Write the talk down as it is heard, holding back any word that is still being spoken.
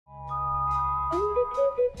Hi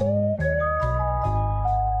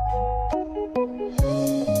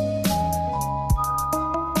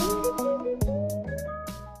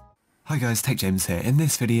guys, Tech James here. In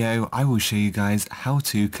this video I will show you guys how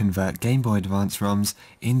to convert Game Boy Advance ROMs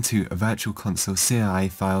into Virtual Console CIA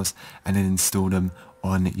files and then install them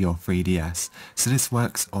on your 3DS. So this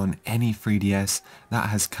works on any 3DS that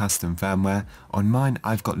has custom firmware. On mine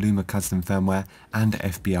I've got Luma custom firmware and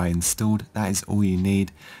FBI installed. That is all you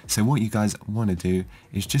need. So what you guys want to do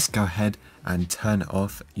is just go ahead and turn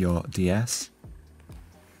off your DS.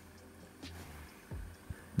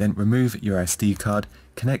 Then remove your SD card,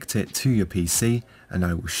 connect it to your PC, and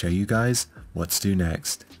I will show you guys what to do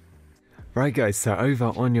next. Right guys, so over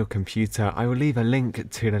on your computer I will leave a link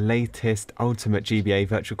to the latest Ultimate GBA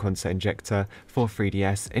Virtual Console Injector for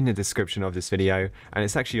 3DS in the description of this video, and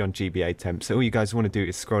it's actually on GBA temp, so all you guys want to do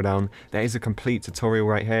is scroll down. There is a complete tutorial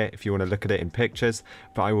right here if you want to look at it in pictures,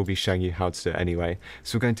 but I will be showing you how to do it anyway.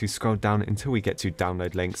 So we're going to scroll down until we get to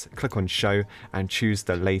download links, click on show and choose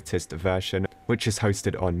the latest version, which is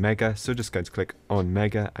hosted on Mega. So we're just going to click on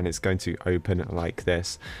Mega and it's going to open like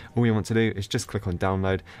this. All we want to do is just click on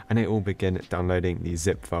download and it will begin downloading the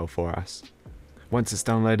zip file for us. Once it's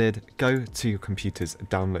downloaded, go to your computer's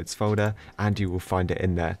downloads folder and you will find it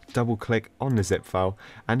in there. Double click on the zip file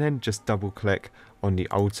and then just double click on the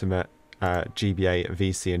Ultimate GBA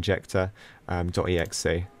VC Injector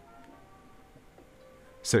 .exe.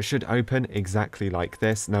 So it should open exactly like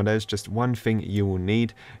this. Now there's just one thing you will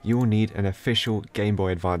need. You will need an official Game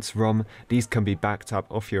Boy Advance ROM. These can be backed up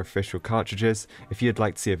off your official cartridges. If you'd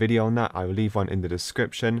like to see a video on that, I will leave one in the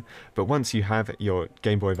description. But once you have your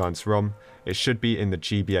Game Boy Advance ROM, it should be in the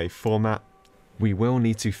GBA format. We will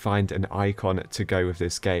need to find an icon to go with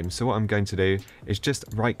this game. So what I'm going to do is just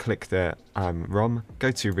right click the ROM,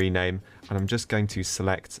 go to rename, and I'm just going to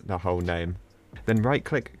select the whole name. Then right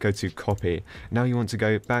click, go to copy. Now you want to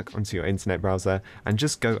go back onto your internet browser and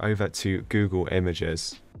just go over to Google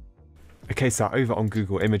Images. Okay, so over on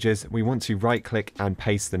Google Images, we want to right click and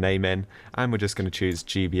paste the name in, and we're just going to choose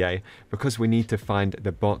GBA because we need to find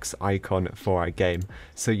the box icon for our game.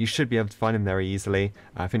 So you should be able to find them very easily.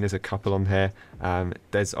 I think there's a couple on here.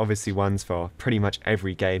 There's obviously ones for pretty much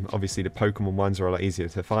every game. Obviously the Pokemon ones are a lot easier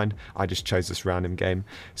to find. I just chose this random game.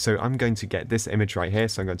 So I'm going to get this image right here.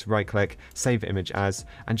 So I'm going to right click, save image as,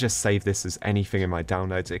 and just save this as anything in my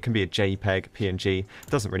downloads. It can be a JPEG, PNG,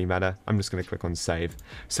 doesn't really matter. I'm just going to click on save.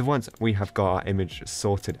 So once we have got our image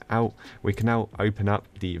sorted out, we can now open up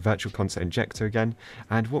the Virtual Console Injector again,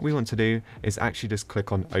 and what we want to do is actually just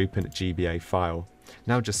click on Open GBA File.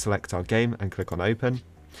 Now just select our game and click on Open.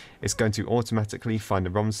 It's going to automatically find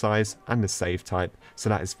the ROM size and the save type, so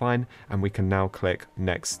that is fine, and we can now click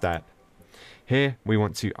Next Step. Here we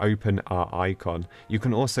want to open our icon. You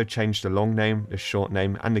can also change the long name, the short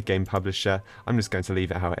name, and the game publisher. I'm just going to leave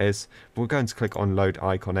it how it is. But we're going to click on load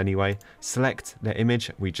icon anyway. Select the image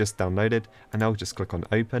we just downloaded and now just click on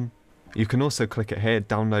open. You can also click it here,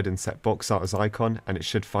 download and set box art as icon, and it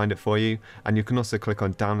should find it for you. And you can also click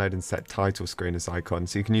on download and set title screen as icon.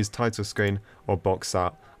 So you can use title screen or box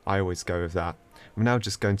art. I always go with that. We're now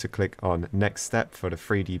just going to click on next step for the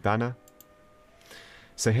 3D banner.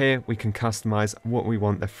 So here we can customize what we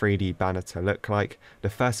want the 3D banner to look like. The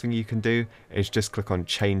first thing you can do is just click on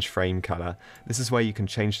change frame color. This is where you can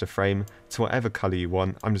change the frame to whatever color you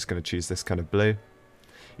want. I'm just going to choose this kind of blue.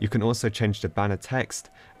 You can also change the banner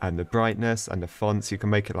text and the brightness and the fonts. You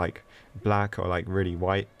can make it like black or like really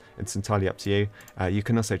white. It's entirely up to you. You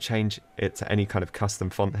can also change it to any kind of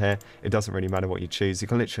custom font here. It doesn't really matter what you choose. You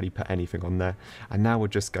can literally put anything on there. And now we're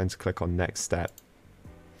just going to click on next step.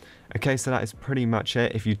 Okay, so that is pretty much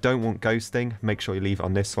it. If you don't want ghosting, make sure you leave it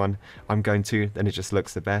on this one. I'm going to, then it just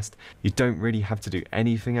looks the best. You don't really have to do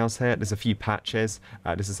anything else here. There's a few patches.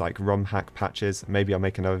 This is like ROM hack patches. Maybe I'll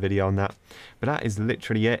make another video on that. But that is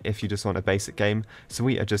literally it if you just want a basic game. So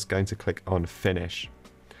we are just going to click on finish.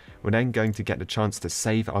 We're then going to get the chance to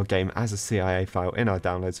save our game as a CIA file in our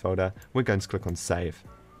downloads folder. We're going to click on save.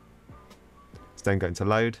 It's then going to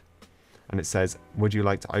load and it says, would you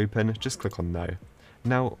like to open? Just click on no.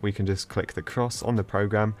 Now we can just click the cross on the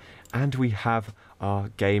program and we have our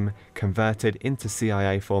game converted into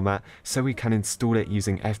CIA format, so we can install it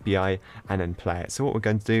using FBI and then play it. So what we're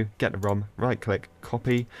going to do, get the ROM, right click,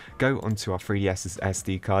 copy, go onto our 3DS's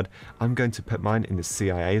SD card. I'm going to put mine in the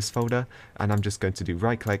CIA's folder and I'm just going to do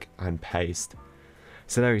right click and paste.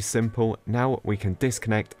 So very simple. Now we can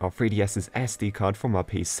disconnect our 3DS's SD card from our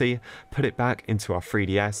PC, put it back into our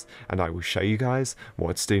 3DS, and I will show you guys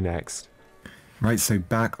what to do next. Right, so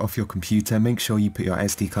back off your computer, make sure you put your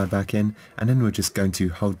SD card back in, and then we're just going to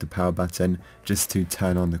hold the power button just to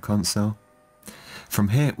turn on the console. From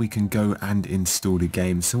here we can go and install the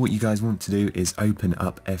game. So what you guys want to do is open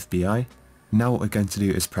up FBI. Now what we're going to do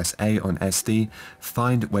is press A on SD,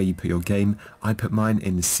 find where you put your game. I put mine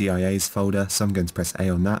in the CIA's folder, so I'm going to press A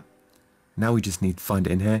on that. Now we just need to find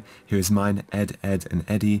it in here. Here is mine, Ed, and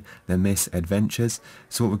Eddie, the Misadventures.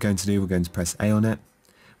 So what we're going to do, we're going to press A on it.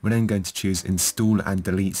 We're then going to choose Install and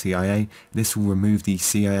Delete CIA. This will remove the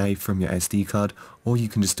CIA from your SD card, or you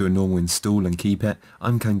can just do a normal install and keep it.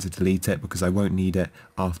 I'm going to delete it because I won't need it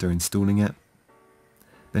after installing it.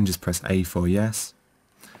 Then just press A for yes.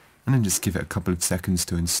 And then just give it a couple of seconds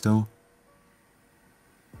to install.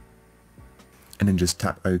 And then just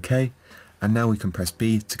tap OK. And now we can press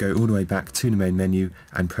B to go all the way back to the main menu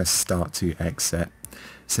and press Start to exit.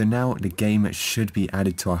 So now the game should be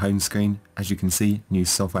added to our home screen. As you can see, new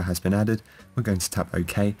software has been added. We're going to tap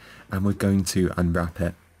OK and we're going to unwrap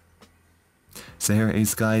it. So here it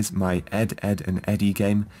is guys, my Ed, and Eddie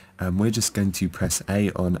game. We're just going to press A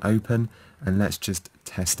on open and let's just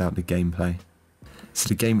test out the gameplay. So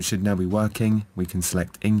the game should now be working. We can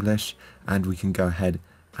select English and we can go ahead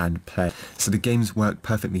and play. So the games work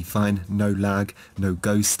perfectly fine, no lag, no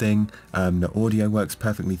ghosting, the audio works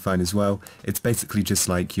perfectly fine as well. It's basically just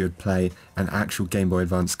like you would play an actual Game Boy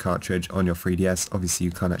Advance cartridge on your 3DS. Obviously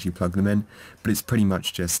you can't actually plug them in, but it's pretty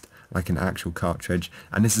much just like an actual cartridge.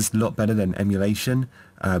 And this is a lot better than emulation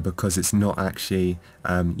because it's not actually,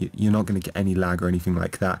 you're not going to get any lag or anything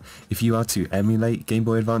like that. If you are to emulate Game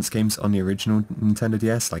Boy Advance games on the original Nintendo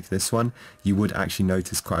DS, like this one, you would actually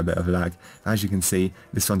notice quite a bit of lag. As you can see,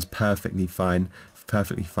 this one's perfectly fine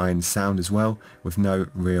sound as well, with no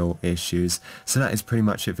real issues. So that is pretty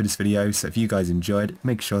much it for this video. So if you guys enjoyed,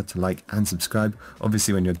 make sure to like and subscribe.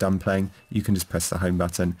 Obviously when you're done playing, you can just press the home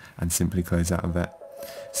button and simply close out of it.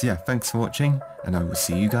 So yeah, thanks for watching, and I will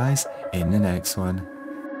see you guys in the next one.